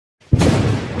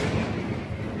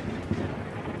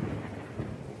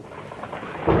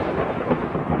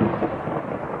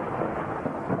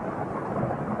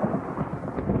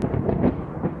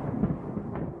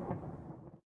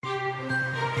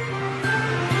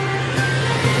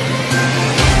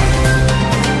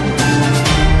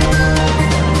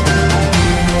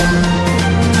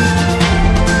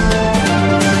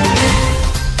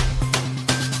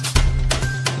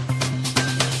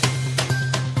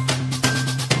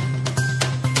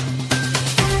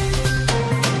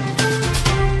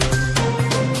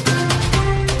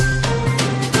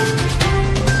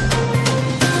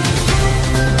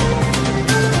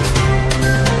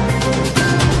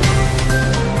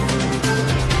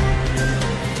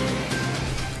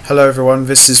Hello everyone,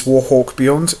 this is Warhawk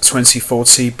Beyond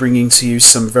 2040 bringing to you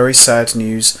some very sad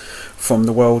news from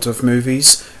the world of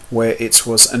movies, where it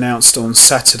was announced on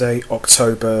Saturday,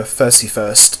 October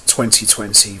 31st,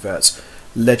 2020 that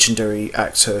legendary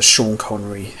actor Sean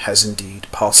Connery has indeed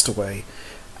passed away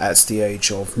at the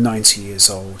age of 90 years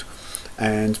old.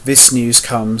 And this news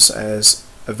comes as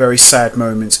a very sad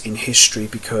moment in history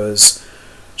because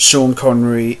Sean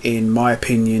Connery, in my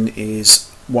opinion, is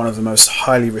one of the most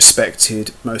highly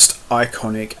respected, most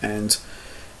iconic and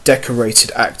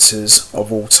decorated actors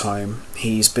of all time.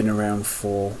 He's been around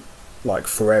for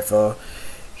forever.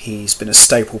 He's been a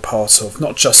staple part of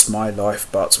not just my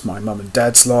life but my mum and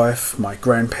dad's life, my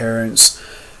grandparents,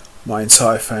 my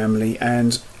entire family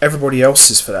and everybody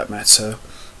else's for that matter.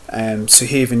 And to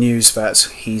hear the news that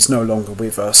he's no longer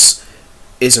with us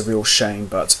is a real shame,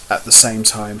 but at the same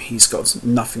time he's got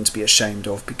nothing to be ashamed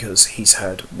of because he's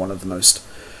had one of the most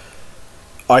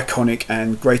iconic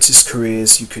and greatest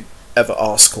careers you could ever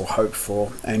ask or hope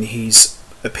for, and he's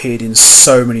appeared in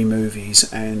so many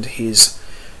movies and his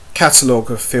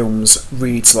catalogue of films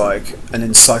reads like an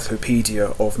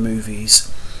encyclopedia of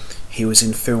movies. He was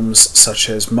in films such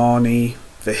as Marnie,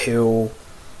 The Hill,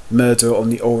 Murder on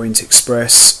the Orient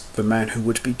Express, The Man Who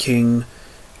Would Be King,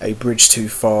 A Bridge Too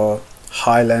Far,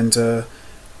 Highlander,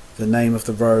 The Name of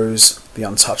the Rose, The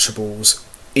Untouchables,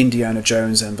 Indiana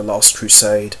Jones and the Last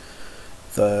Crusade,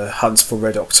 The Hunt for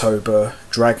Red October,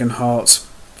 Dragonheart,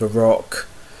 The Rock,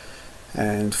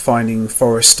 and Finding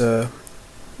Forrester,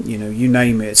 you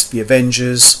name it, The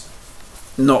Avengers,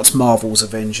 not Marvel's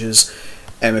Avengers,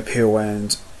 Emma Peel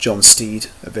and John Steed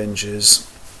Avengers,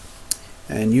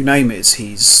 and you name it,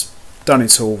 he's done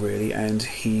it all really, and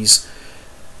he's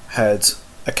had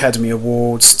Academy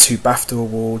Awards, 2 BAFTA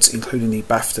Awards, including the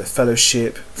BAFTA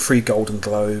Fellowship, 3 Golden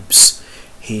Globes.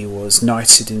 He was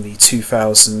knighted in the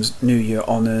 2000 New Year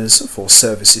Honours for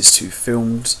services to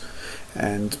films,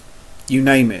 and you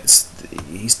name it,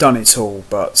 he's done it all.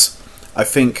 But I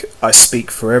think I speak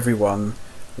for everyone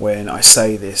when I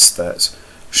say this, that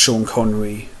Sean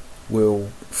Connery will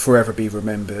forever be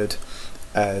remembered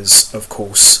as, of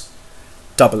course,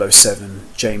 007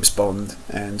 James Bond,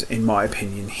 and in my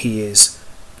opinion he is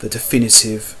the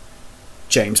definitive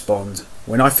James Bond.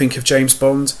 When I think of James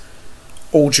Bond,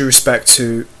 all due respect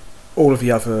to all of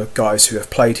the other guys who have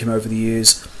played him over the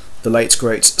years, the late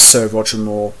great Sir Roger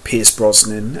Moore, Pierce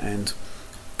Brosnan, and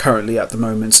currently at the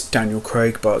moment Daniel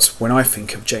Craig, but when I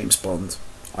think of James Bond,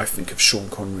 I think of Sean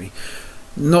Connery.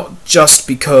 Not just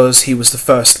because he was the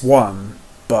first one,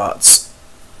 but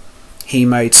he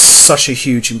made such a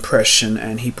huge impression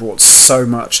and he brought so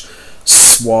much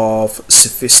suave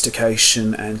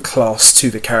sophistication and class to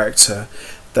the character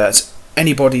that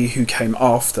anybody who came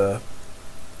after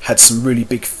had some really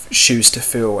big shoes to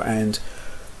fill, and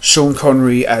Sean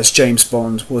Connery as James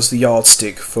Bond was the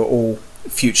yardstick for all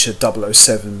future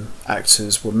 007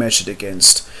 actors were measured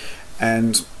against.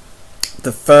 And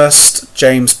the first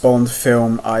James Bond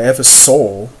film I ever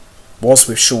saw was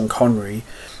with Sean Connery,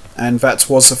 and that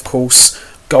was of course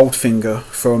Goldfinger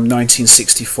from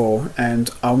 1964, and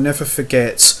I'll never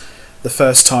forget the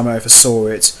first time I ever saw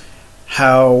it,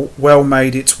 how well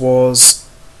made it was,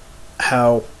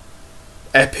 how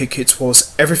epic it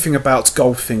was. Everything about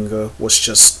Goldfinger was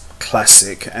just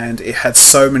classic, and it had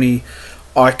so many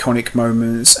iconic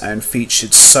moments and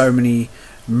featured so many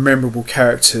memorable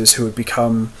characters who had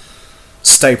become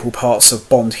staple parts of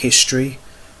Bond history.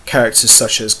 Characters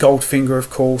such as Goldfinger, of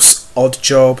course,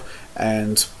 Oddjob,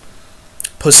 and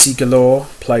Pussy Galore,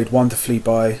 played wonderfully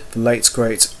by the late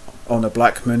great Honor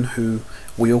Blackman, who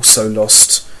we also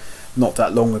lost not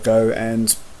that long ago,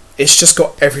 and it's just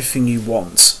got everything you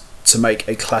want to make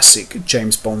a classic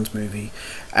James Bond movie.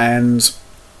 And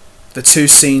the 2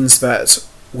 scenes that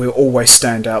will always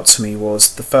stand out to me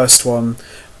was the first one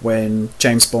when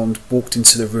James Bond walked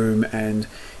into the room and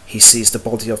he sees the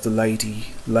body of the lady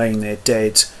laying there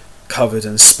dead, covered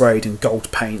and sprayed in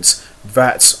gold paint.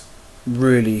 That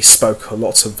really spoke a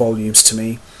lot of volumes to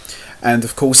me. And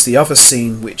of course the other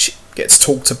scene which gets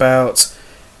talked about,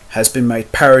 has been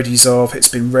made parodies of, it's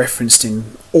been referenced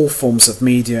in all forms of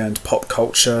media and pop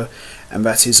culture, and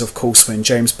that is of course when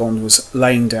James Bond was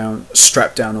laying down,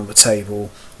 strapped down on the table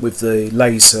with the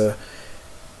laser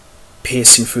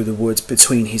piercing through the wood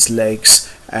between his legs,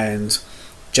 and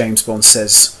James Bond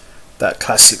says that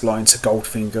classic line to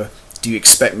Goldfinger, "Do you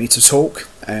expect me to talk?"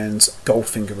 And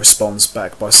Goldfinger responds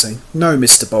back by saying, "No,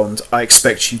 Mr. Bond, I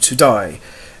expect you to die."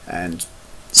 And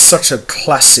such a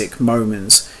classic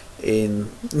moment in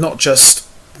not just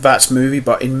that movie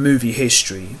but in movie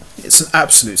history. It's an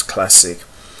absolute classic.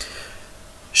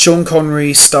 Sean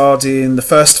Connery starred in the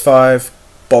first 5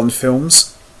 Bond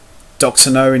films,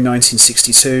 Dr. No in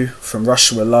 1962, From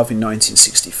Russia with Love in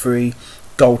 1963,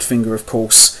 Goldfinger, of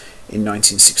course, in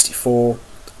 1964,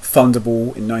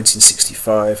 Thunderball in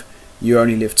 1965, You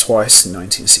Only Live Twice in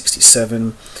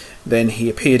 1967. Then he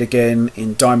appeared again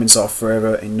in Diamonds Are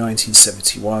Forever in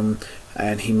 1971,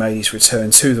 and he made his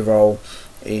return to the role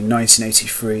in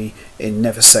 1983 in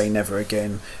Never Say Never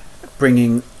Again,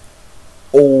 bringing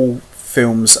all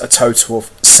films, a total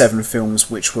of 7 films,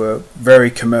 which were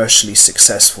very commercially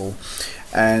successful.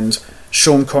 And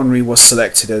Sean Connery was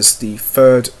selected as the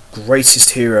 3rd greatest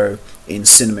hero in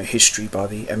cinema history by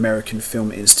the American Film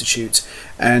Institute.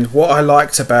 And what I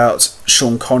liked about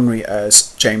Sean Connery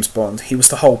as James Bond, he was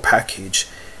the whole package.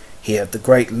 He had the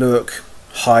great look,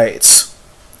 height,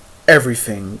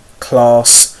 everything,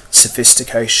 class,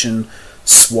 sophistication,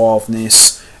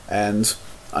 suaveness, and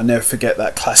I never forget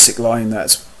that classic line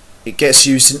that it gets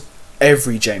used in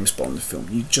every James Bond film.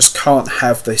 You just can't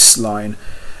have this line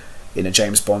in a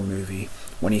James Bond movie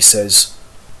when he says,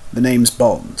 "The name's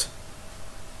Bond,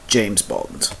 James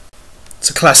Bond."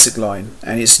 It's a classic line,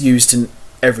 and it's used in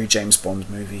every James Bond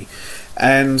movie.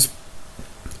 And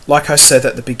like I said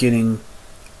at the beginning,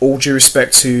 all due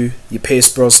respect to your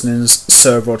Pierce Brosnans,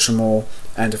 Sir Roger Moore,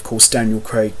 and of course Daniel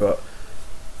Craig, but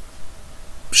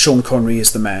Sean Connery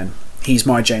is the man. He's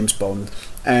my James Bond.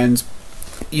 And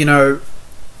you know,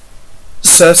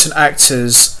 certain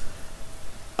actors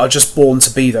are just born to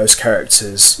be those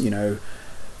characters. You know,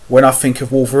 when I think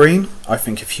of Wolverine, I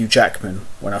think of Hugh Jackman.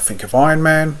 When I think of Iron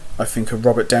Man, I think of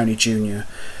Robert Downey Jr.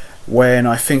 When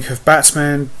I think of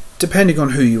Batman, depending on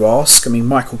who you ask, I mean,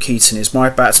 Michael Keaton is my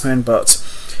Batman, but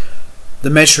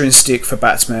the measuring stick for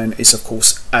Batman is, of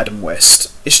course, Adam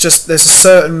West. It's just, there's a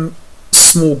certain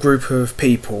small group of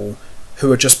people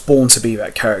who are just born to be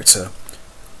that character.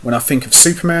 When I think of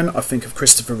Superman, I think of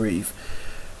Christopher Reeve.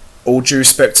 All due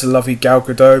respect to lovely Gal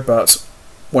Gadot, but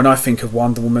when I think of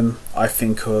Wonder Woman, I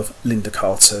think of Linda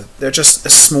Carter. They're just a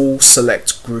small,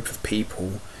 select group of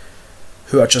people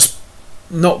who are just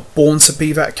not born to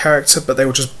be that character, but they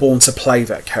were just born to play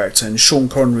that character. And Sean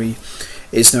Connery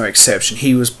is no exception.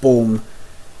 He was born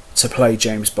to play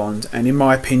James Bond, and in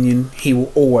my opinion, he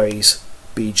will always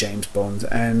be James Bond.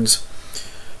 And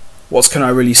what can I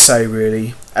really say,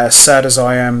 really? As sad as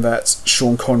I am that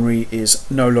Sean Connery is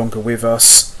no longer with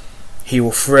us, he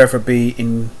will forever be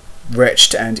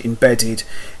enwretched and embedded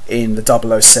in the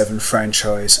 007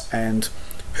 franchise. And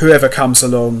whoever comes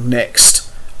along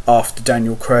next after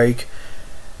Daniel Craig,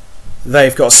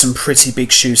 they've got some pretty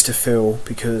big shoes to fill,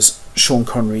 because Sean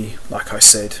Connery, like I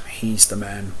said, he's the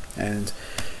man. And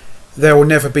there will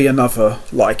never be another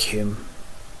like him.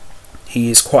 He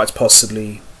is quite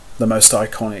possibly the most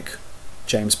iconic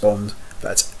James Bond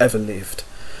that's ever lived.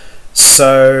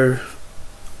 So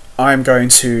I'm going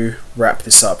to wrap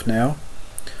this up now,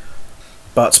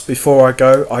 but before I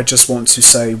go, I just want to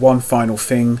say one final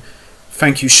thing.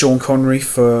 Thank you, Sean Connery,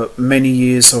 for many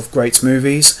years of great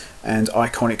movies and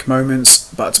iconic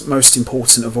moments, but most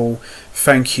important of all,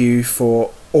 thank you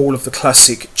for all of the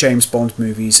classic James Bond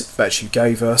movies that you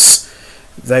gave us.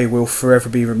 They will forever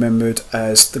be remembered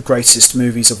as the greatest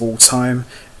movies of all time,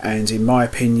 and in my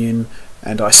opinion,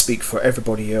 and I speak for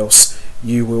everybody else,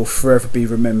 you will forever be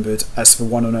remembered as the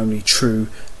one and only true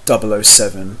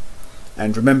 007.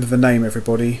 And remember the name,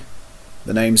 everybody.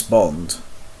 The name's Bond.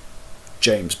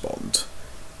 James Bond.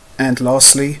 And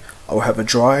lastly, I will have a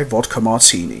dry vodka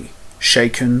martini.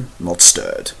 Shaken, not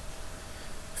stirred.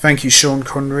 Thank you, Sean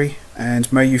Connery,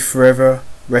 and may you forever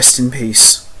rest in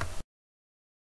peace.